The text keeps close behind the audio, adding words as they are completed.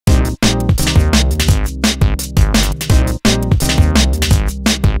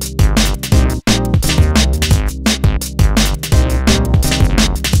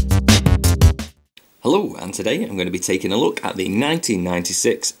Hello, and today I'm going to be taking a look at the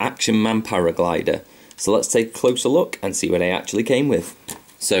 1996 Action Man Paraglider. So let's take a closer look and see what it actually came with.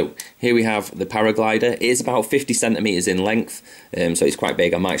 So here we have the Paraglider. It is about 50 centimeters in length, so it's quite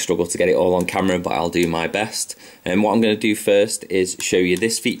big. I might struggle to get it all on camera, but I'll do my best. And what I'm going to do first is show you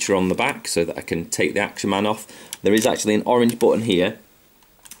this feature on the back so that I can take the Action Man off. There is actually an orange button here,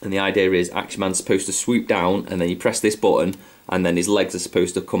 and the idea is Action Man's supposed to swoop down, and then you press this button, and then his legs are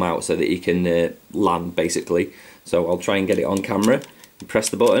supposed to come out so that he can land, basically. So I'll try and get it on camera. You press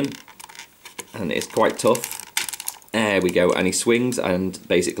the button, and it's quite tough. There we go, and he swings, and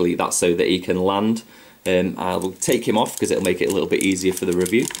basically that's so that he can land. I will take him off because it'll make it a little bit easier for the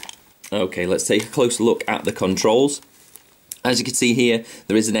review. Okay, let's take a closer look at the controls. As you can see here,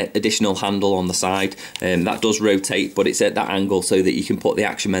 there is an additional handle on the side, that does rotate, but it's at that angle so that you can put the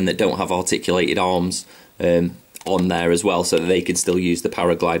Action Men that don't have articulated arms on there as well, so that they can still use the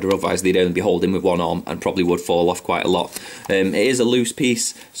Paraglider. Otherwise they'd only be holding with one arm and probably would fall off quite a lot. It is a loose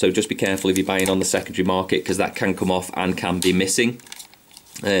piece, so just be careful if you're buying on the secondary market, because that can come off and can be missing.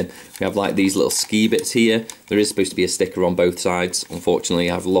 We have like these little ski bits here. There is supposed to be a sticker on both sides.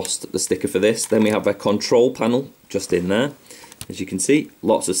 Unfortunately I've lost the sticker for this. Then we have a control panel just in there. As you can see,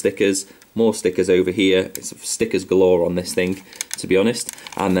 lots of stickers, more stickers over here. It's stickers galore on this thing, to be honest.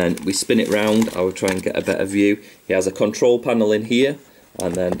 And then we spin it round. I will try and get a better view. He has a control panel in here,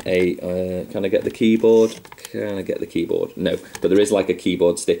 and then a can I get the keyboard? Can I get the keyboard? No, but there is like a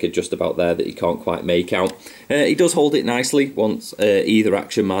keyboard sticker just about there that you can't quite make out. He does hold it nicely. Once either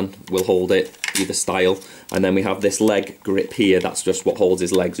Action Man will hold it, either style. And then we have this leg grip here. That's just what holds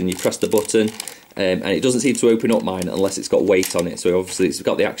his legs, and you press the button. And it doesn't seem to open up mine unless it's got weight on it. So obviously it's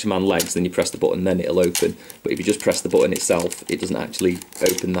got the Action Man legs, then you press the button, then it'll open. But if you just press the button itself, it doesn't actually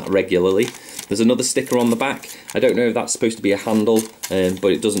open that regularly. There's another sticker on the back. I don't know if that's supposed to be a handle,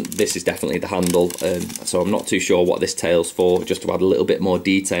 but it doesn't. This is definitely the handle. So I'm not too sure what this tail's for, just to add a little bit more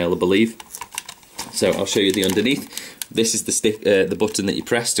detail, I believe. So I'll show you the underneath. This is the button that you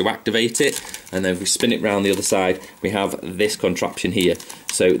press to activate it, and then if we spin it round the other side, we have this contraption here.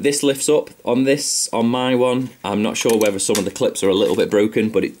 So this lifts up. On my one, I'm not sure whether some of the clips are a little bit broken,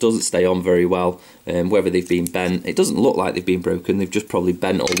 but it doesn't stay on very well. Whether they've been bent, it doesn't look like they've been broken. They've just probably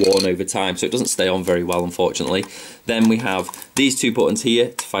bent or worn over time, so it doesn't stay on very well, unfortunately. Then we have these two buttons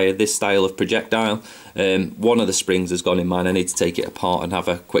here to fire this style of projectile. One of the springs has gone in mine. I need to take it apart and have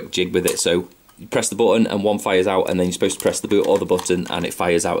a quick jig with it. So you press the button and one fires out, and then you're supposed to press the other button and it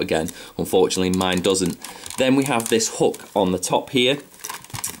fires out again. Unfortunately mine doesn't. Then we have this hook on the top here,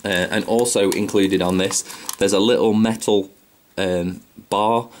 and also included on this there's a little metal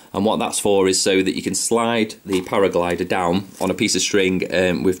bar, and what that's for is so that you can slide the Paraglider down on a piece of string,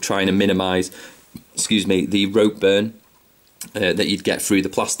 with trying to minimise the rope burn that you'd get through the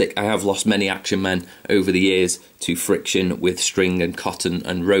plastic. I have lost many Action Men over the years to friction with string and cotton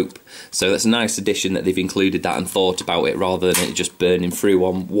and rope, so that's a nice addition that they've included that and thought about it rather than it just burning through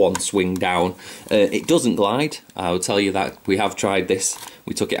on one swing down. It doesn't glide, I'll tell you that. We have tried this.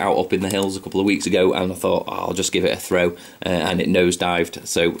 We took it out up in the hills a couple of weeks ago, and I thought, oh, I'll just give it a throw, and it nosedived.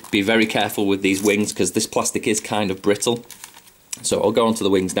 So be very careful with these wings, because this plastic is kind of brittle. So I'll go on to the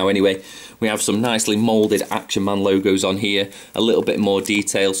wings now anyway. We have some nicely moulded Action Man logos on here, a little bit more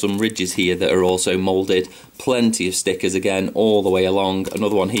detail, some ridges here that are also moulded, plenty of stickers again all the way along.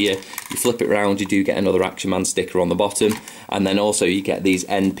 Another one here, you flip it round, you do get another Action Man sticker on the bottom, and then also you get these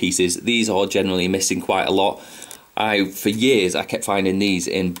end pieces. These are generally missing quite a lot. For years I kept finding these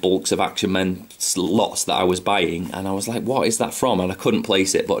in bulks of Action Men lots that I was buying, and I was like, what is that from? And I couldn't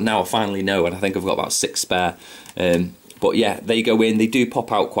place it, but now I finally know, and I think I've got about 6 spare. But yeah, they go in, they do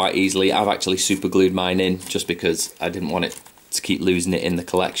pop out quite easily. I've actually super glued mine in just because I didn't want it to keep losing it in the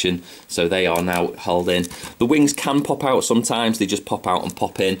collection, so they are now held in. The wings can pop out sometimes, they just pop out and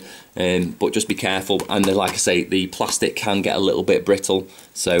pop in, but just be careful. And then, like I say, the plastic can get a little bit brittle,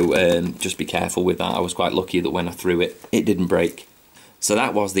 so just be careful with that. I was quite lucky that when I threw it, it didn't break. So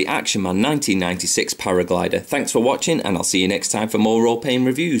that was the Action Man 1996 Paraglider. Thanks for watching, and I'll see you next time for more Rawpain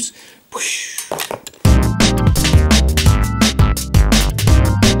reviews. Whoosh.